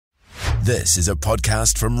This is a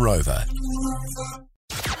podcast from Rover.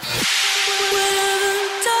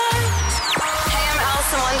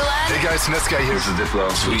 Hey guys, Niska here. This is Diplo.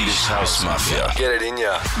 Swedish House Mafia. Get it in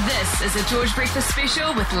ya. This is a George Breakfast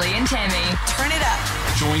Special with Lee and Tammy. Turn it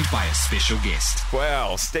up. Joined by a special guest.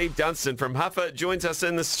 Well, Steve Dunstan from Huffer joins us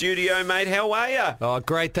in the studio, mate. How are you? Oh,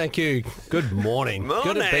 great, thank you. Good morning.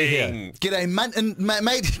 Good to be here. G'day,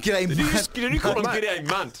 mate. G'day, Did you call him G'day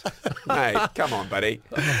Munt? Mate, come on, buddy.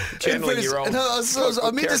 Channeling your old...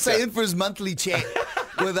 I meant to say in for his monthly chat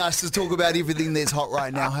with us to talk about everything that's hot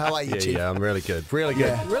right now. How are you, Chief? Yeah, I'm really good. Really good.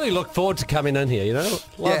 Yeah. Really look forward to coming in here, you know?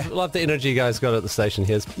 Love the energy you guys got at the station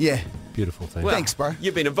here. It's Yeah. beautiful thing. Well, Thanks, bro.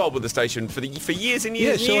 You've been involved with the station for years and yeah,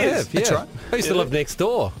 years and sure years. have. Yeah. That's right. I used to live next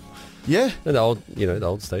door. Yeah. The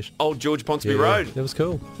old station. Old George Ponsonby Yeah, Road. It was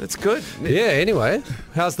cool. That's good. Yeah, anyway.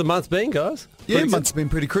 How's the month been, guys? Yeah, month's been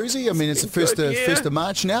pretty cruisy. I mean, it's the Been good, yeah. first of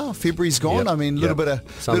March now. February's gone. Yep, I mean, a little yep.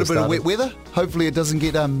 bit Summer of wet started. weather. Hopefully, it doesn't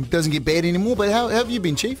get bad anymore. But how have you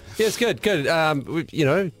been, Chief? Yeah, it's good.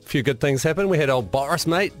 A few good things happened. We had old Boris,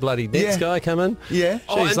 mate, bloody Nets Yeah. guy come in. Yeah.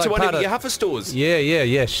 Oh, She's into like one part of of- your Huffer stores.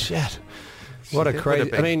 Yeah. Shit. What a That crazy...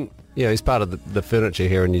 would've I been- mean, he's part of the furniture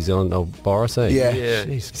here in New Zealand, old Boris, eh? Yeah. Yeah.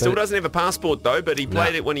 Jeez, Still but- doesn't have a passport, though, but he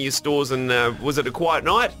played at one of your stores and was it a quiet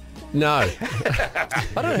night? No. I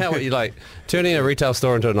don't know how you like turning a retail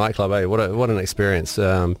store into a nightclub, eh? What an experience.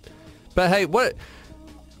 But hey,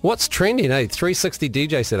 what's trending, eh? 360 DJ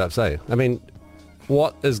setups, eh? I mean,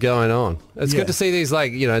 what is going on? It's Yeah. good to see these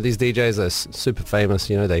these DJs are super famous,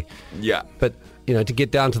 Yeah. but to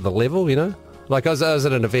get down to the level, like I was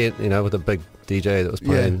at an event, with a big DJ that was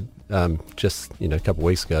playing just, a couple of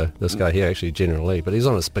weeks ago. This guy here, actually, General Lee, but he's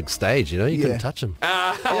on this big stage, you Yeah. couldn't touch him.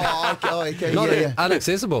 Oh, okay. Not Yeah.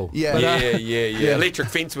 inaccessible. Yeah. But, Yeah. Electric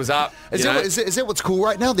fence was up. Is that what's cool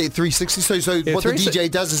right now? They're 360. So what the 360 DJ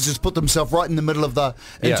does is just put themselves right in the middle of the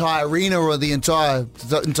entire arena or the entire.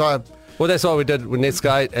 Well, that's what we did with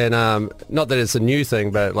Netscape, and not that it's a new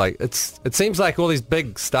thing, but it seems like all these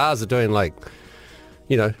big stars are doing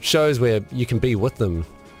shows where you can be with them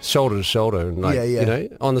shoulder to shoulder and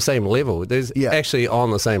on the same level. There's actually on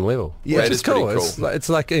the same level, Yeah, which that is is pretty cool. cool. It's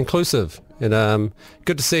like inclusive, and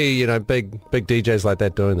good to see big DJs like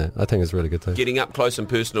that doing that. I think it's a really good thing. Getting up close and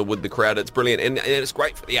personal with the crowd, it's brilliant, and it's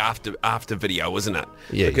great for the after video, isn't it?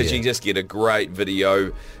 Yeah, because yeah. you just get a great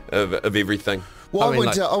video of everything. Well, I mean,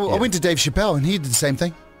 went to Dave Chappelle and he did the same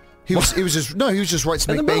thing. He was just right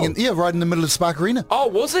smack the bang middle? right in the middle of Spark Arena. Oh,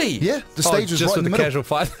 was he? Yeah, the stage was just right in with the the middle. casual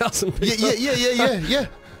 5,000 people. Yeah. Yeah,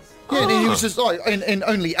 and he was just and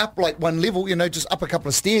only up like one level, just up a couple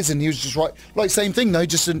of stairs, and he was just right, same thing though,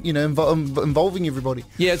 just involving everybody.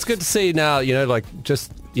 Yeah, it's good to see now,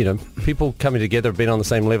 people coming together, being on the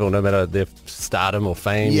same level, no matter their stardom or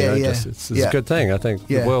fame. It's a good thing. I think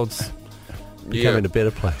Yeah. the world's becoming a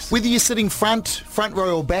better place. Whether you're sitting front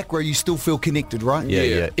row or back row, you still feel connected, right?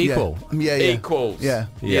 Yeah. Equal. Yeah. Equals. Yeah.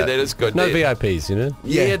 Yeah, that is good. No Yeah. VIPs,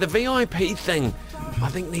 Yeah, the VIP thing, I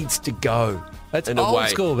think needs to go. It's in a old way.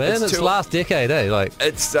 school, man. It's too- last decade, eh?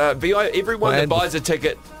 It's everyone that And- buys a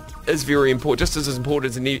ticket is very important, just as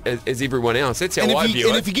important as everyone else. That's how And I if view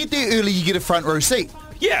you it. if you get there early, you get a front row seat.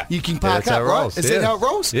 Yeah. You can park that's how up, it right? rolls, Is yeah. that how it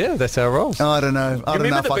rolls? Yeah, that's how it rolls. I don't know. I don't know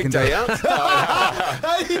Remember if the I big can do day it. out?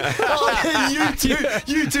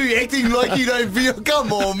 you two acting like you don't feel.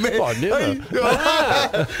 Come on, man. Oh, never.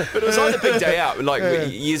 But it was like the big day out.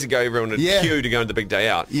 Years ago, everyone would Yeah. queue to go to the big day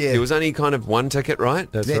out. Yeah. There was only kind of one ticket, right?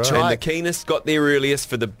 That's That's right. And right. the keenest got there earliest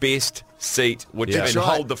for the best seat, which Yeah. can That's right.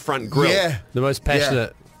 hold the front grill. Yeah. The most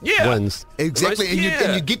passionate Yeah. wins. Exactly, Most- yeah.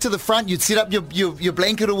 and you get to the front, you'd set up your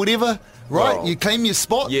blanket or whatever, right? Oh. You claim your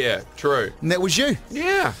spot, Yeah, true. and that was you.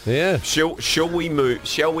 Yeah. Yeah. Shall we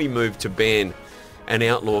move to ban an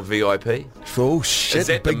outlaw VIP? Oh shit! Is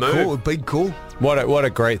that the big move? call, big call. What a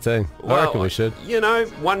great thing. I reckon we should.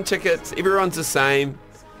 One ticket, everyone's the same.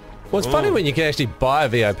 Well, it's funny when you can actually buy a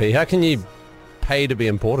VIP. How can you pay to be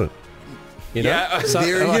important? Yeah. So-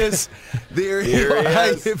 There he is. There he There he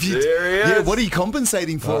is. is. There he Yeah, is. what are you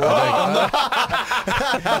compensating for? Okay.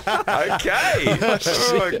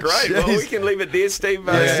 Oh, great. Well, we can leave it there, Steve.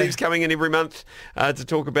 Yeah. Steve's coming in every month to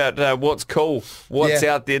talk about what's cool, what's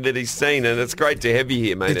Yeah. out there that he's seen, and it's great to have you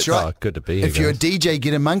here, mate. That's It's right. Oh, good to be here. If you're a guys. DJ,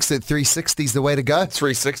 get amongst it. 360's the way to go.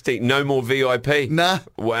 360, no more VIP. Nah.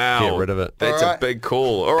 Wow. Get rid of it. That's All a right. big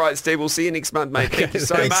call. All right, Steve, we'll see you next month, mate. Thank you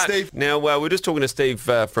so Thanks, much. Steve. Now, we're just talking to Steve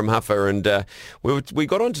from Huffer, and we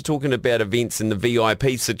got on to talking about events in the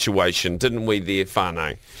VIP situation, didn't we there,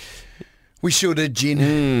 Fano? We sure did,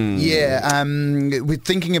 Jen. Yeah, we're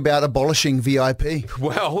thinking about abolishing VIP.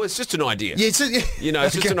 Well, it's just an idea. Yeah, it's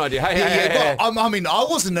just an idea. Hey. Well, I mean, I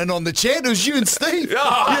wasn't in on the chat. It was you and Steve. Mate,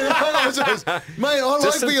 I like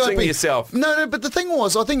Distancing VIP. yourself. No, but the thing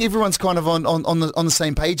was, I think everyone's kind of on the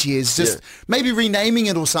same page here. It's just maybe renaming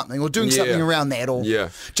it or something, or doing something around that. Or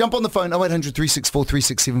jump on the phone, 0800 364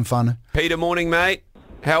 367 Whānau. Peter, morning, mate.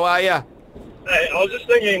 How are you? Hey, I was just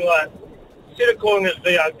thinking, like, instead of calling it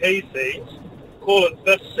VIP seats, call it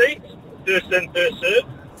fifth seats, first in, first served.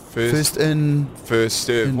 First in, first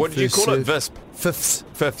served. What did you call it? VISP?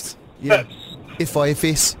 Fifths. Yeah.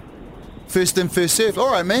 FIFS. First in, first served.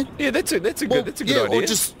 All right, man. Yeah, that's a good idea.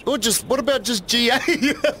 Or just what about just GA?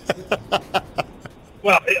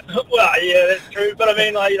 Well, yeah, that's true. But I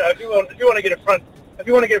mean, like, if you want to get a front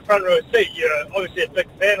row seat, you're obviously a big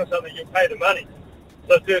fan or something. You pay the money.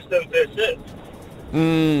 So first in, first served.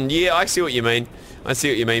 Yeah, I see what you mean. But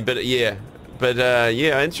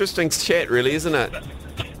interesting chat, really, isn't it?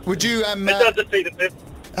 Would you? It does defeat the fifth.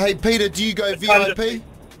 Hey, Peter, do you go VIP?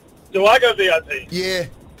 Do I go VIP? Yeah.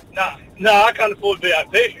 No, I can't afford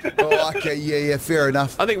VIP. Oh, okay, yeah, fair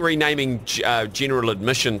enough. I think renaming general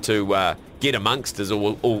admission to Get Amongst is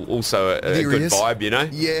also a good vibe, you know?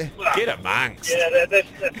 Yeah. Get Amongst. Yeah, that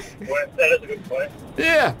is a good point.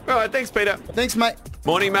 Yeah. All right, thanks, Peter. Thanks, mate.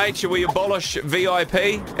 Morning, mate. Should we abolish VIP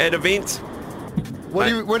at events? What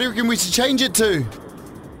do you reckon we should change it to?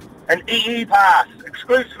 An EE pass,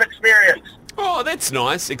 exclusive experience. Oh, that's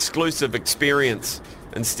nice. Exclusive experience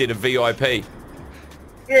instead of VIP.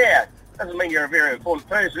 Yeah, doesn't mean you're a very important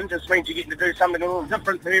person. Just means you're getting to do something a little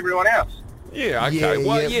different from everyone else. Yeah, okay.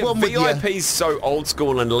 Well, VIP's so old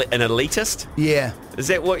school and elitist. Yeah. Is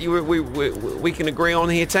that what we can agree on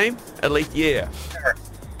here, team? Elite, yeah.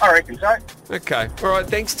 I reckon so. Okay. All right,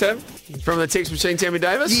 thanks, Tim. From the text machine, Tammy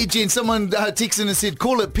Davis. Yeah, Jen, someone texted and said,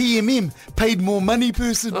 call it PMM, paid more money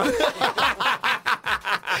person.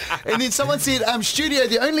 And then someone said, studio,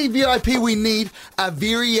 the only VIP we need are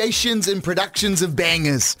variations and productions of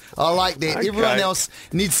bangers. I like that. Okay. Everyone else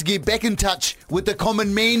needs to get back in touch with the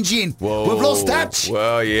common man, Jen. Whoa. We've lost touch.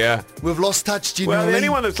 Well, yeah. We've lost touch, Jen. Well,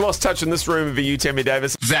 anyone that's lost touch in this room would be you, Tammy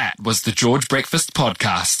Davis. That was the George Breakfast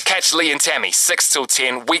Podcast. Catch Lee and Tammy 6 till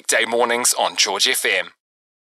 10 weekday mornings on George FM.